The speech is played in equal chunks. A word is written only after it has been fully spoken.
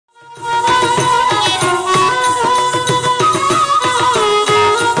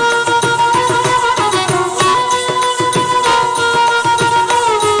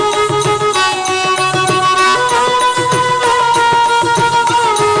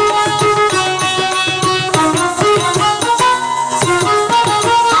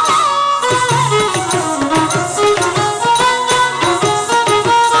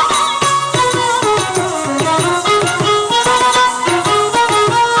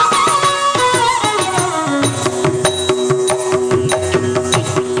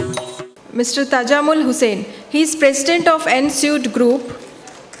Mr. Tajamul Hussain. He is president of Ensued Group.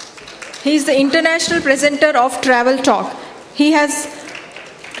 He is the international presenter of Travel Talk. He has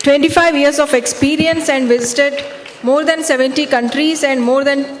 25 years of experience and visited more than 70 countries and more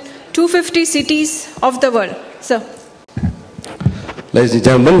than 250 cities of the world. Sir. Ladies and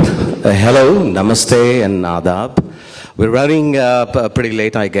gentlemen, hello, namaste and adab. We're running pretty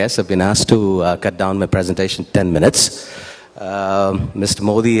late, I guess. I've been asked to cut down my presentation 10 minutes. Mr.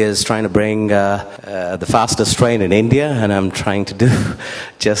 Modi is trying to bring the fastest train in India, and I'm trying to do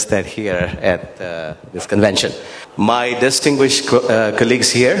just that here at this convention. My distinguished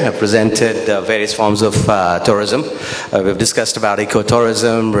colleagues here have presented various forms of tourism. We've discussed about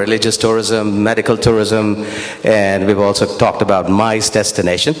ecotourism, religious tourism, medical tourism, and we've also talked about MICE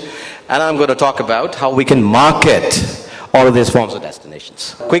destination. And I'm going to talk about how we can market all of these forms of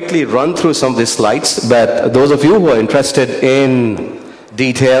destinations. Quickly run through some of these slides, but those of you who are interested in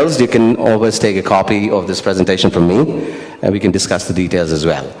details, you can always take a copy of this presentation from me, and we can discuss the details as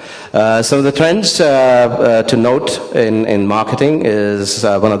well. Some of the trends to note in marketing is,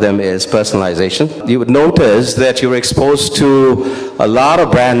 one of them is personalization. You would notice that you're exposed to a lot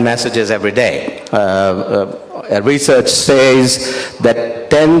of brand messages every day. Research says that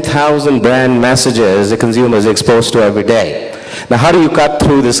 10,000 brand messages a consumer is exposed to every day. Now, how do you cut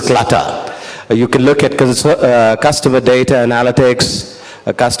through this clutter? You can look at customer data analytics,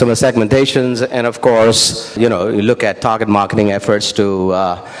 customer segmentations, and of course, you look at target marketing efforts to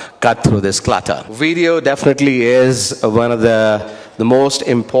cut through this clutter. Video definitely is one of the most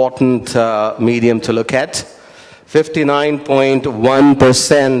important medium to look at.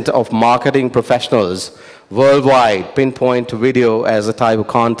 59.1% of marketing professionals worldwide pinpoint video as a type of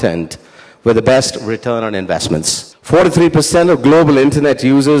content with the best return on investments. 43% of global internet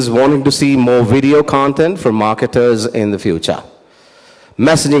users wanting to see more video content for marketers in the future.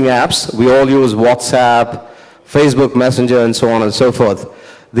 Messaging apps, we all use WhatsApp, Facebook Messenger, and so on and so forth.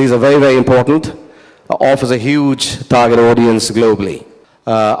 These are very, very important. Offers a huge target audience globally.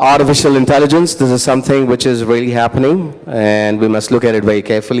 Artificial intelligence, this is something which is really happening, and we must look at it very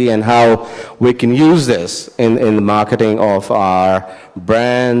carefully and how we can use this in the marketing of our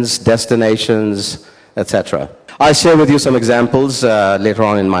brands, destinations, etc. I'll share with you some examples later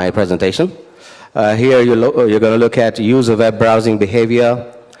on in my presentation. Here you're going to look at user web browsing behavior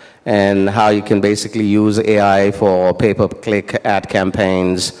and how you can basically use AI for pay-per-click ad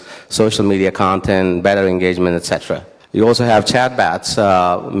campaigns, social media content, better engagement, etc. You also have chatbots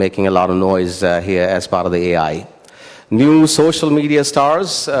making a lot of noise here as part of the AI. New social media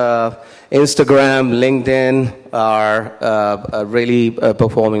stars, Instagram, LinkedIn are really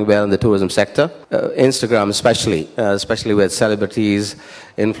performing well in the tourism sector. Instagram especially with celebrities,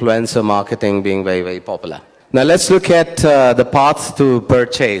 influencer marketing being very, very popular. Now let's look at the path to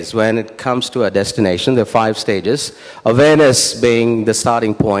purchase when it comes to a destination. There are 5 stages. Awareness being the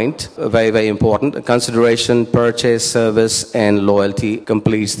starting point, very, very important. Consideration, purchase, service, and loyalty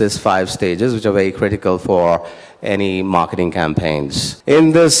completes these 5 stages, which are very critical for any marketing campaigns.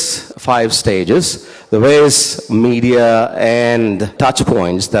 In this 5 stages, the various media and touch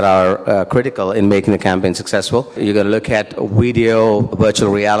points that are critical in making the campaign successful. You're going to look at video, virtual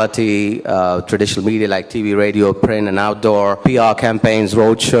reality, traditional media like TV, radio, print, and outdoor. PR campaigns,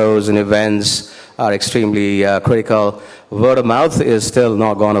 road shows, and events are extremely critical. Word of mouth is still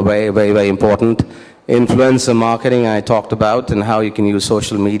not gone away, very, very important. Influencer marketing I talked about, and how you can use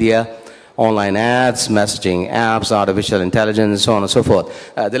social media, online ads, messaging apps, artificial intelligence, so on and so forth.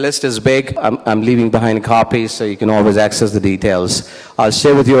 The list is big. I'm leaving behind a copy, so you can always access the details. I'll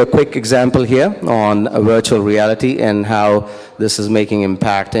share with you a quick example here on virtual reality and how this is making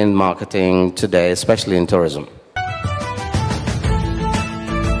impact in marketing today, especially in tourism.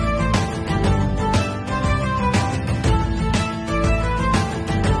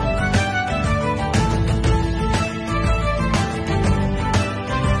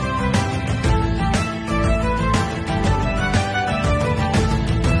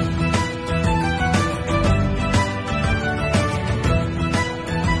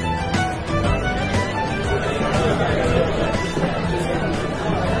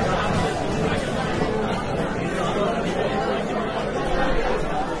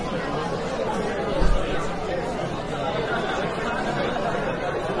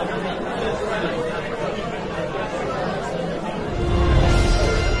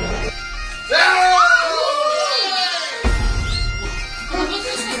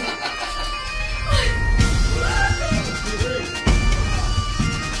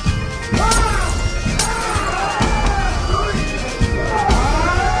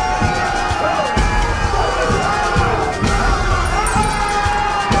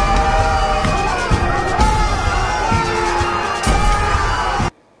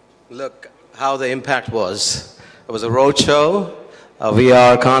 how the impact was. It was a roadshow, a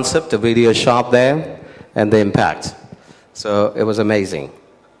VR concept, a video shop there, and the impact. So it was amazing.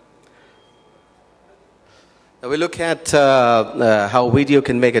 Now we look at how video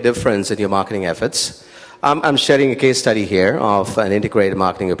can make a difference in your marketing efforts. I'm sharing a case study here of an integrated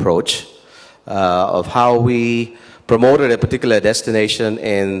marketing approach of how we promoted a particular destination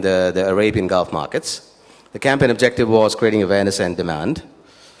in the Arabian Gulf markets. The campaign objective was creating awareness and demand.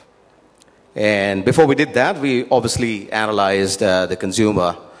 And before we did that, we obviously analyzed the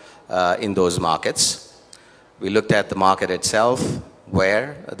consumer in those markets. We looked at the market itself,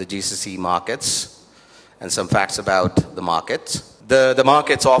 where the GCC markets, and some facts about the market. The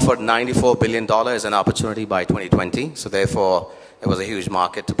markets offered $94 billion as an opportunity by 2020, so therefore it was a huge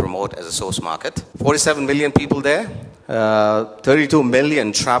market to promote as a source market. 47 million people there, 32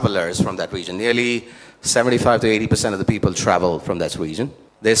 million travelers from that region. Nearly 75 to 80% of the people travel from that region.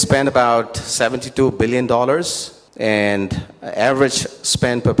 They spend about $72 billion, and average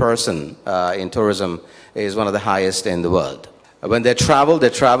spend per person in tourism is one of the highest in the world. When they travel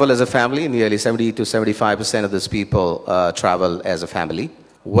as a family. Nearly 70 to 75% of these people travel as a family.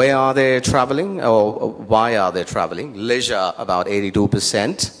 Where are they traveling, or why are they traveling? Leisure, about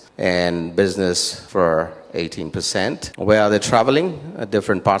 82%, and business for 18%. Where are they traveling?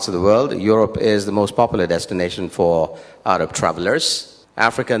 Different parts of the world. Europe is the most popular destination for Arab travelers.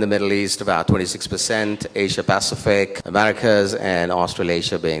 Africa and the Middle East, about 26%. Asia Pacific, Americas, and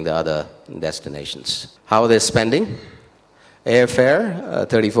Australasia being the other destinations. How are they spending? Airfare,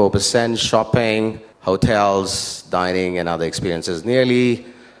 34%. Shopping, hotels, dining, and other experiences. Nearly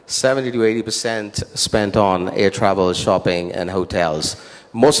 70 to 80% spent on air travel, shopping, and hotels.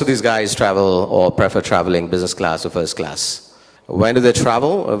 Most of these guys travel or prefer traveling business class or first class. When do they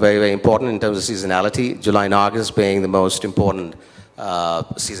travel? Very, very important in terms of seasonality. July and August being the most important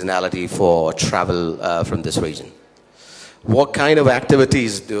seasonality for travel from this region. What kind of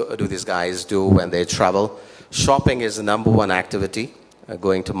activities do these guys do when they travel? Shopping is the number one activity.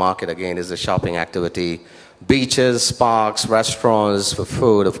 Going to market, again, is a shopping activity. Beaches, parks, restaurants, for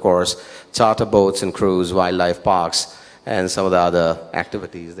food, of course, charter boats and cruise, wildlife parks, and some of the other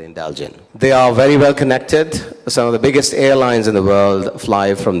activities they indulge in. They are very well connected. Some of the biggest airlines in the world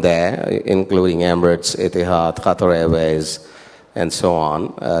fly from there, including Emirates, Etihad, Qatar Airways, and so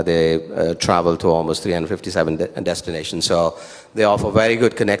on. They travel to almost 357 destinations, so they offer very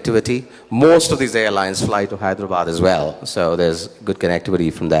good connectivity. Most of these airlines fly to Hyderabad as well, so there's good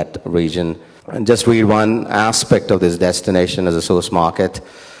connectivity from that region. And just read one aspect of this destination as a source market.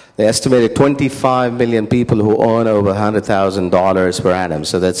 They estimated 25 million people who earn over $100,000 per annum,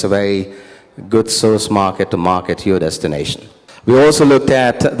 so that's a very good source market to market your destination. We also looked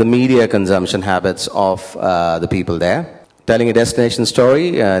at the media consumption habits of the people there, telling a destination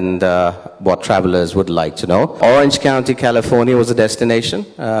story and what travelers would like to know. Orange County, California was a destination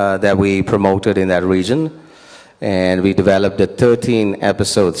that we promoted in that region, and we developed a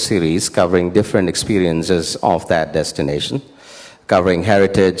 13-episode series covering different experiences of that destination, covering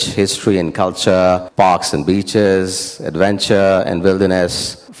heritage, history and culture, parks and beaches, adventure and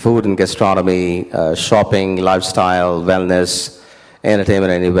wilderness, food and gastronomy, shopping, lifestyle, wellness,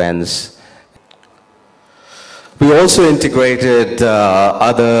 entertainment and events. We also integrated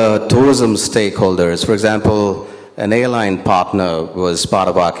other tourism stakeholders. For example, an airline partner was part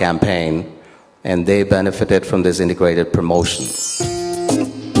of our campaign, and they benefited from this integrated promotion.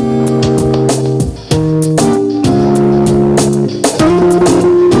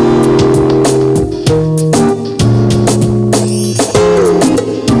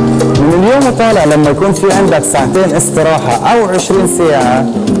 طالع لما يكون في عندك ساعتين استراحة أو 20 ساعة،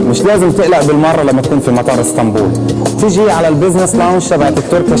 مش لازم تقلق بالمرة لما تكون في مطار اسطنبول. تيجي على البيزنس لاونج تبعت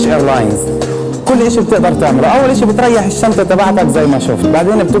التركيش ايرلاينز. كل اشي بتقدر تعمله، أول اشي بتريح الشنطة تبعتك زي ما شفت،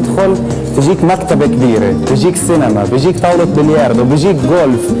 بعدين بتدخل تجيك مكتبة كبيرة، بيجيك سينما، بيجيك طاولة بلياردو، بيجيك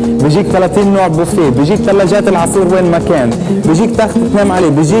جولف، بيجيك 30 نوع بوفيه، بيجيك ثلاجات العصير وين ما كان، بيجيك تخت تنام عليه،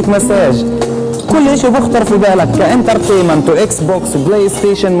 بيجيك مساج. كل اشي بخطر في بالك كانترتينمنت واكس بوكس وبلاي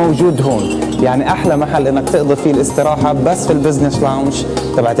ستيشن موجود هون. يعني احلى محل انك تقضي فيه الاستراحه بس في البزنس لاونج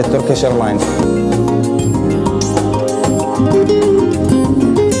تبعت التركيش ايرلاينز.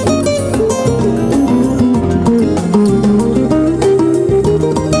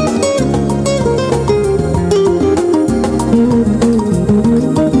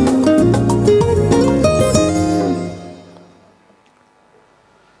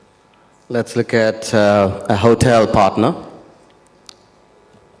 Let's look at a hotel partner.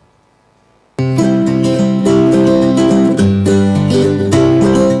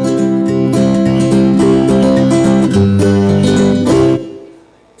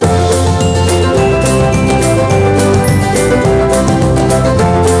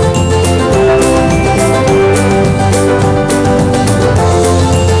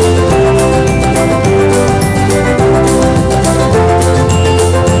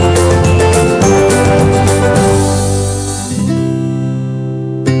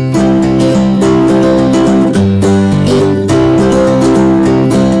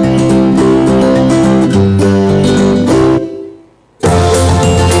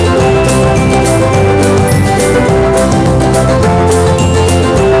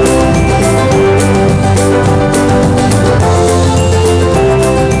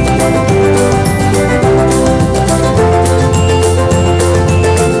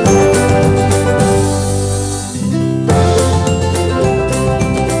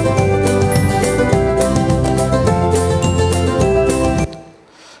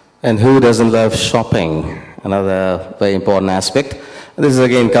 And who doesn't love shopping? Another very important aspect. This is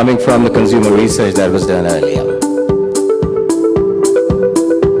again coming from the consumer research that was done earlier.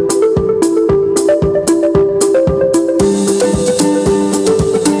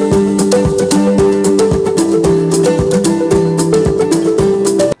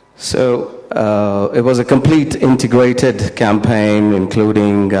 So it was a complete integrated campaign,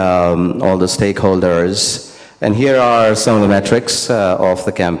 including all the stakeholders. And here are some of the metrics of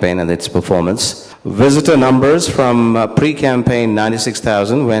the campaign and its performance. Visitor numbers from pre-campaign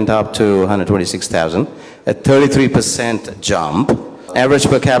 96,000 went up to 126,000, a 33% jump. Average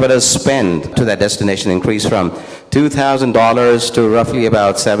per capita spend to that destination increased from $2,000 to roughly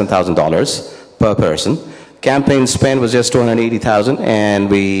about $7,000 per person. Campaign spend was just $280,000,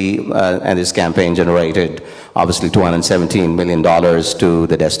 and this campaign generated obviously $217 million to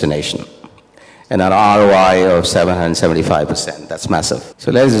the destination, and an ROI of 775%. That's massive. So,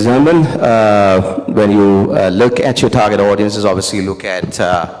 ladies and gentlemen, when you look at your target audiences, obviously look at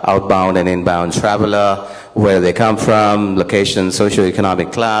outbound and inbound traveler, where they come from, location,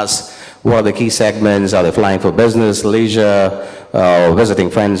 socioeconomic class. What are the key segments? Are they flying for business, leisure, or visiting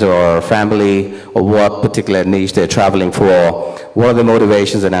friends or family, or what particular niche they're traveling for? What are the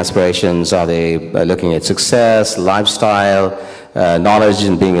motivations and aspirations? Are they looking at success, lifestyle, knowledge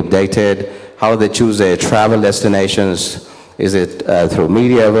and being updated? How do they choose their travel destinations? Is it through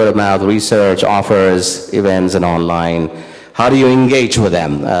media, word of mouth, research, offers, events, and online? How do you engage with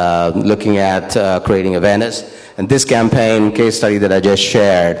them? Looking at creating awareness. And this campaign case study that I just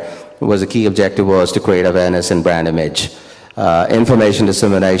shared was a key objective was to create awareness and brand image. Information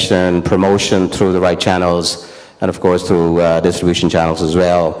dissemination, promotion through the right channels, and of course through distribution channels as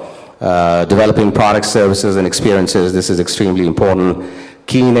well. Developing products, services, and experiences. This is extremely important.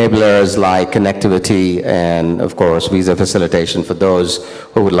 Key enablers like connectivity and of course visa facilitation for those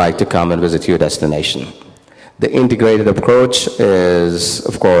who would like to come and visit your destination. The integrated approach is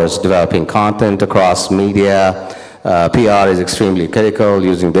of course developing content across media. PR is extremely critical,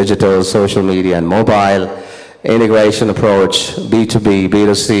 using digital, social media, and mobile. Integration approach, B2B,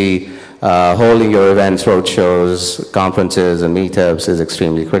 B2C, holding your events, roadshows, conferences, and meetups is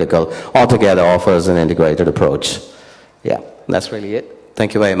extremely critical. Altogether offers an integrated approach. Yeah, that's really it.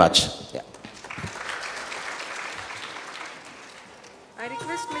 Thank you very much. Yeah. I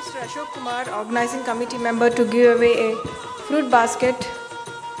request Mr. Ashok Kumar, organizing committee member, to give away a fruit basket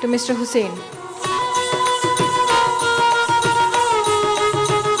to Mr. Hussain.